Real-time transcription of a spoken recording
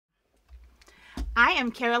I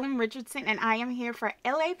am Carolyn Richardson, and I am here for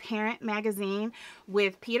LA Parent Magazine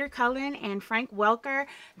with Peter Cullen and Frank Welker,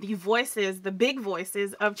 the voices, the big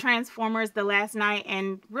voices of Transformers The Last Night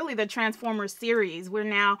and really the Transformers series. We're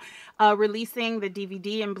now releasing the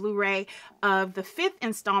DVD and Blu-ray of the fifth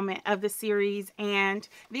installment of the series, and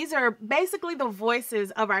these are basically the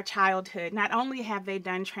voices of our childhood. Not only have they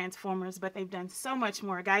done Transformers, but they've done so much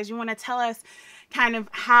more. Guys, you want to tell us kind of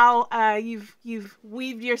how you've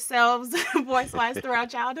weaved yourselves voice-wise throughout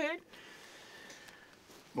childhood?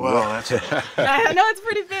 Well, that's I know it's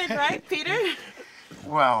pretty big, right, Peter?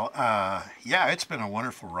 well, yeah, it's been a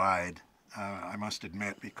wonderful ride. I must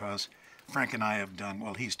admit, because Frank and I have done,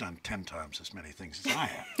 well, he's done 10 times as many things as I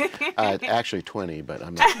have. Actually 20, but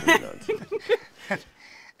I'm not sure about it.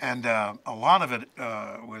 And a lot of it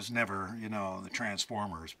was never, you know, the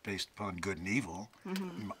Transformers based upon good and evil,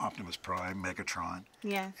 Optimus Prime, Megatron,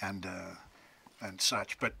 Yeah. and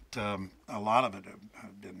such. But a lot of it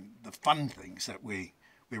have been the fun things that we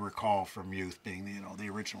recall from youth, being you know the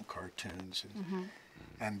original cartoons,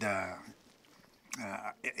 and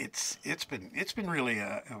it's been really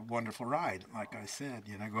a wonderful ride. Like I said,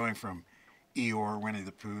 you know, going from Eeyore, Winnie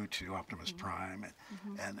the Pooh to Optimus Prime,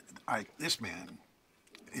 and this man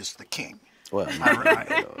is the king. Well,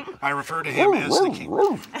 I refer to him as the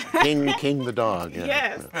king. King the dog. Yeah.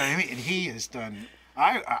 Yes. I mean, he has done.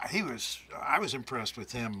 I was impressed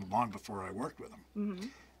with him long before I worked with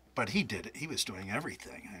him. But he did it. He was doing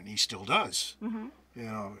everything, and he still does. You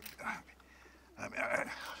know.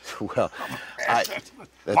 Well, that's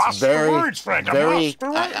lost for very, words, Frank. I'm very. lost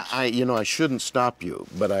for words. You know, I shouldn't stop you,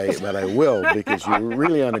 but I will because you're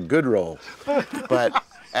really on a good roll. But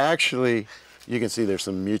actually, you can see there's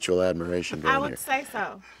some mutual admiration going I here. would say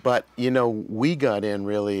so. But, you know, we got in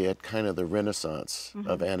really at kind of the renaissance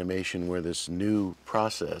of animation, where this new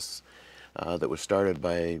process that was started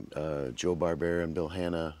by Joe Barbera and Bill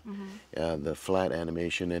Hanna, the flat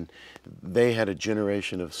animation, and they had a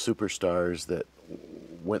generation of superstars that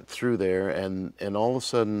went through there, and all of a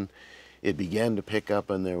sudden it began to pick up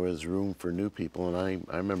and there was room for new people. And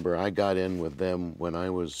I remember I got in with them when I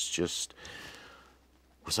was just,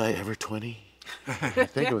 was I ever 20? I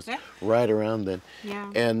think it was right around then.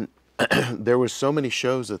 Yeah. And there was so many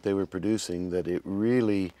shows that they were producing that it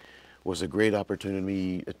really was a great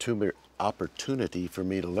opportunity for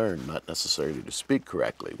me to learn, not necessarily to speak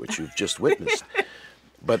correctly, which you've just witnessed,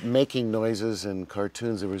 but making noises and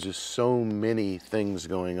cartoons. There was just so many things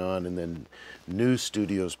going on, and then new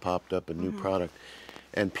studios popped up and new product.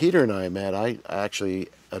 And Peter and I met. I actually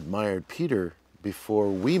admired Peter before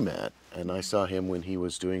we met, and I saw him when he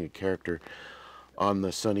was doing a character on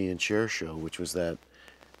the Sonny and Cher show, which was that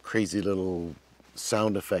crazy little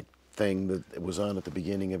sound effect thing that was on at the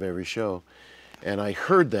beginning of every show. And I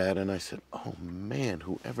heard that and I said, oh man,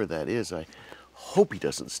 whoever that is, I hope he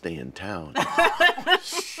doesn't stay in town.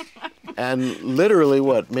 And literally,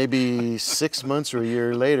 what, maybe 6 months or a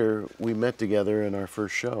year later, we met together in our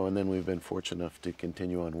first show, and then we've been fortunate enough to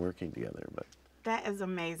continue on working together. But That is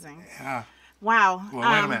amazing. Yeah. Wow.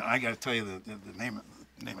 Well, wait a minute. I got to tell you the name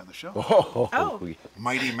of the show. Oh.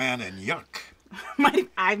 Mighty Man and Yuck.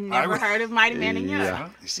 I've never heard of Mighty Man and Yuck. Yeah.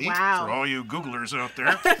 You see, Wow. for all you Googlers out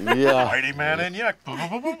there, yeah. Mighty Man and Yuck.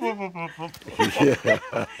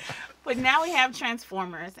 But now we have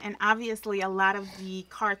Transformers, and obviously a lot of the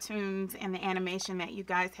cartoons and the animation that you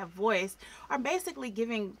guys have voiced are basically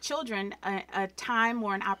giving children a time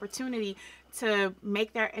or an opportunity to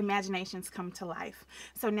make their imaginations come to life.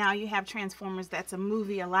 So now you have Transformers, that's a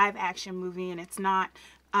movie, a live action movie, and it's not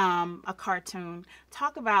a cartoon.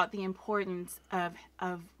 Talk about the importance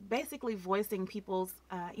of basically voicing people's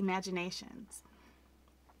imaginations.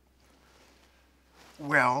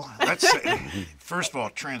 Well, let's say, first of all,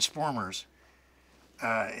 Transformers.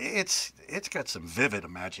 It's got some vivid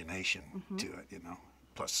imagination to it, you know,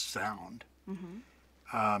 plus sound.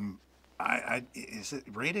 Is it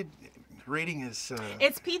rated? Rating is.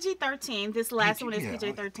 It's PG-13. This last one is yeah,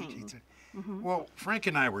 PG-13. Well, Frank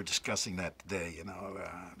and I were discussing that today. You know,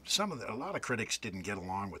 a lot of critics didn't get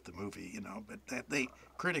along with the movie. You know, but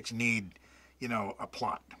critics need, you know, a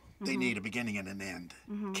plot. They need a beginning and an end.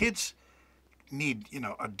 Kids need, you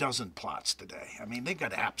know, a dozen plots today. I mean, they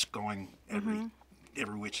got apps going every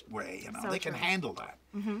which way. You know, So they can true. handle that.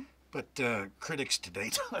 But critics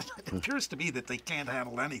today, it appears to me that they can't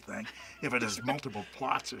handle anything if it has multiple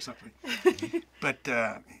plots or something. But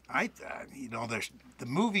you know, the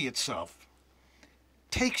movie itself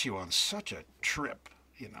takes you on such a trip.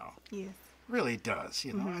 You know, Yes. really does.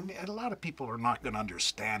 You know, I mean, a lot of people are not going to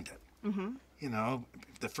understand it. You know,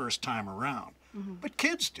 the first time around, but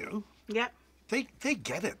kids do. Yep. They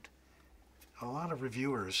get it. A lot of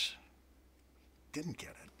reviewers didn't get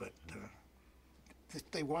it, but if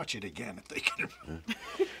they watch it again, if they can,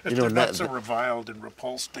 if You know, they're not that- so reviled and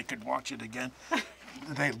repulsed, they could watch it again.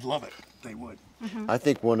 They'd love it. They would. I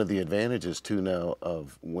think one of the advantages too now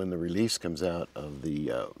of when the release comes out of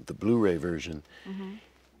the Blu-ray version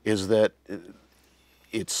is that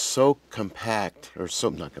it's so compact, or so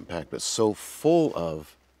not compact, but so full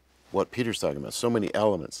of what Peter's talking about. So many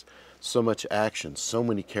elements, so much action, so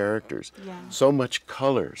many characters, so much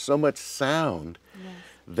color, so much sound.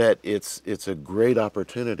 That it's a great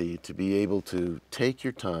opportunity to be able to take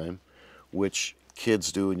your time, which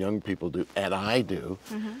kids do and young people do, and I do.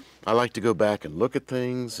 I like to go back and look at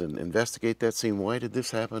things and investigate that scene. Why did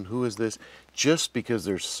this happen? Who is this? Just because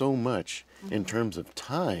there's so much in terms of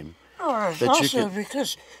time. Oh, it's that you also can-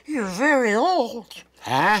 because you're very old.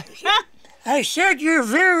 Huh? I said you're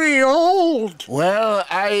very old. Well,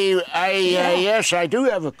 yes, I do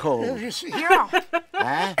have a cold. Yeah,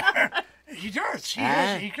 Huh? He does. He Huh?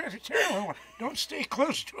 does. He got a terrible one. Don't stay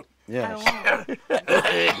close to him. Yes.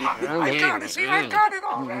 I got it. See, I got it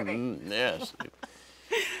already. Yes.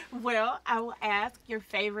 Well, I will ask your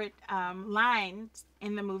favorite lines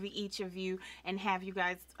in the movie, each of you, and have you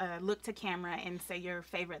guys look to camera and say your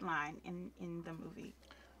favorite line in the movie,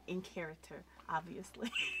 in character, obviously.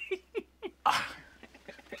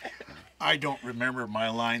 I don't remember my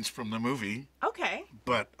lines from the movie, Okay.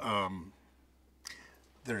 but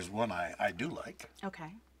there's one I do like.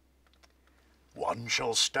 Okay. One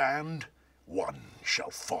shall stand, one shall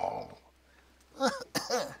fall.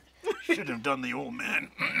 Should have done the old man.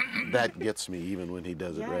 That gets me even when he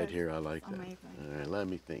does it right Yes, here. I like that. amazing. All right, let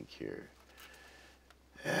me think here.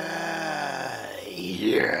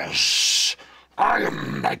 Yes, I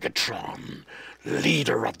am Megatron,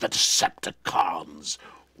 leader of the Decepticons.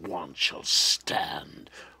 One shall stand,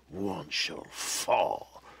 one shall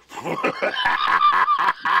fall.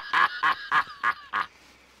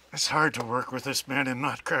 It's hard to work with this man and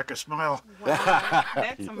not crack a smile. Wow.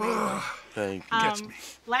 That's amazing. Thank you. Gets me.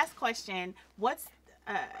 Last question. What's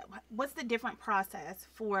the different process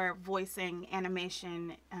for voicing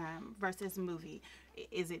animation versus movie?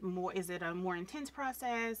 Is it a more intense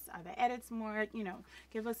process? Are the edits more,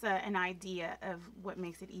 give us an idea of what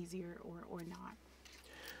makes it easier or not.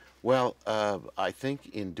 Well, I think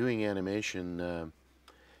in doing animation,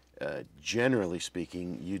 generally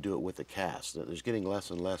speaking, you do it with the cast. There's getting less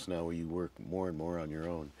and less now where you work more and more on your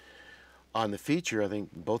own. On the feature, I think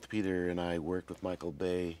both Peter and I worked with Michael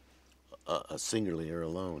Bay singularly or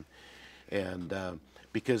alone. And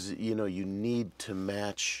because, you need to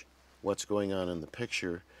match what's going on in the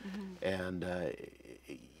picture. And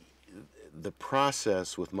the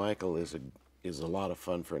process with Michael is a lot of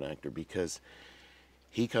fun for an actor because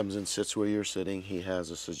he comes and sits where you're sitting. He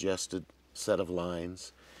has a suggested set of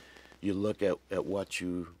lines. You look at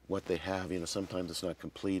what they have. Sometimes it's not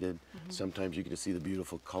completed. Sometimes you get to see the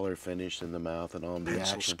beautiful color finish in the mouth and on the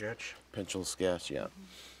Pencil action. sketch. Pencil sketch, yeah.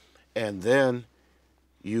 And then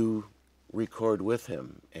you record with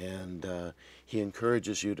him, and he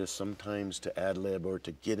encourages you to sometimes to ad lib or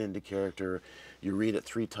to get into character. You read it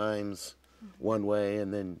 3 times one way,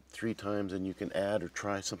 and then 3 times, and you can add or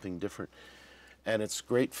try something different. And it's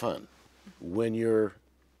great fun. When you're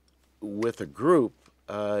with a group,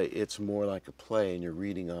 it's more like a play, and you're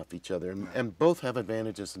reading off each other. And both have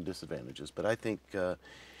advantages and disadvantages, but I think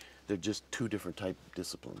they're just 2 different type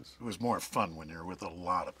disciplines. It was more fun when you're with a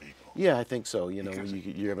lot of people. Yeah, I think so. When Because-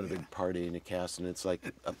 you're having a big party and a cast, and it's like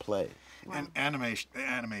a play. And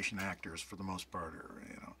animation actors, for the most part, are,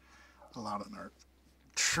 a lot of them are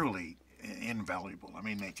truly invaluable. I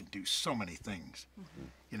mean, they can do so many things.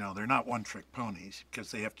 They're not one-trick ponies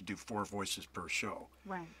because they have to do 4 voices per show.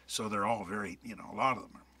 Right. So they're all very, a lot of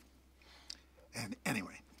them are. And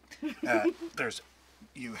anyway,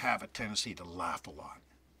 you have a tendency to laugh a lot.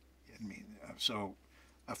 I mean, so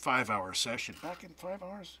a 5-hour session, back in 5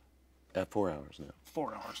 hours? At 4 hours now.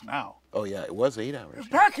 4 hours now. Oh yeah, it was 8 hours.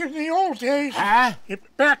 back in the old days, Huh?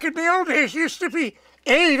 back in the old days, it used to be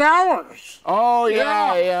 8 hours. Oh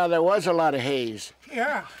yeah, there was a lot of haze.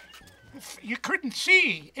 Yeah, You couldn't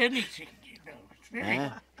see anything, It's very Huh?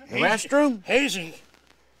 The restroom? hazy.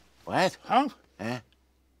 What? Huh? Huh?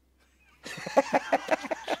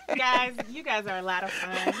 Guys, you guys are a lot of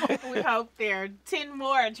fun. We hope there are 10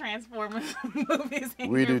 more Transformers movies in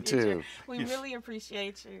We your do, future. too. We really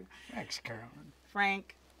appreciate you. Thanks, Carolyn.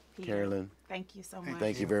 Frank, Peter, Carolyn. thank you so much.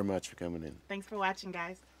 Thank you very much for coming in. Thanks for watching,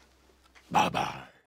 guys. Bye-bye.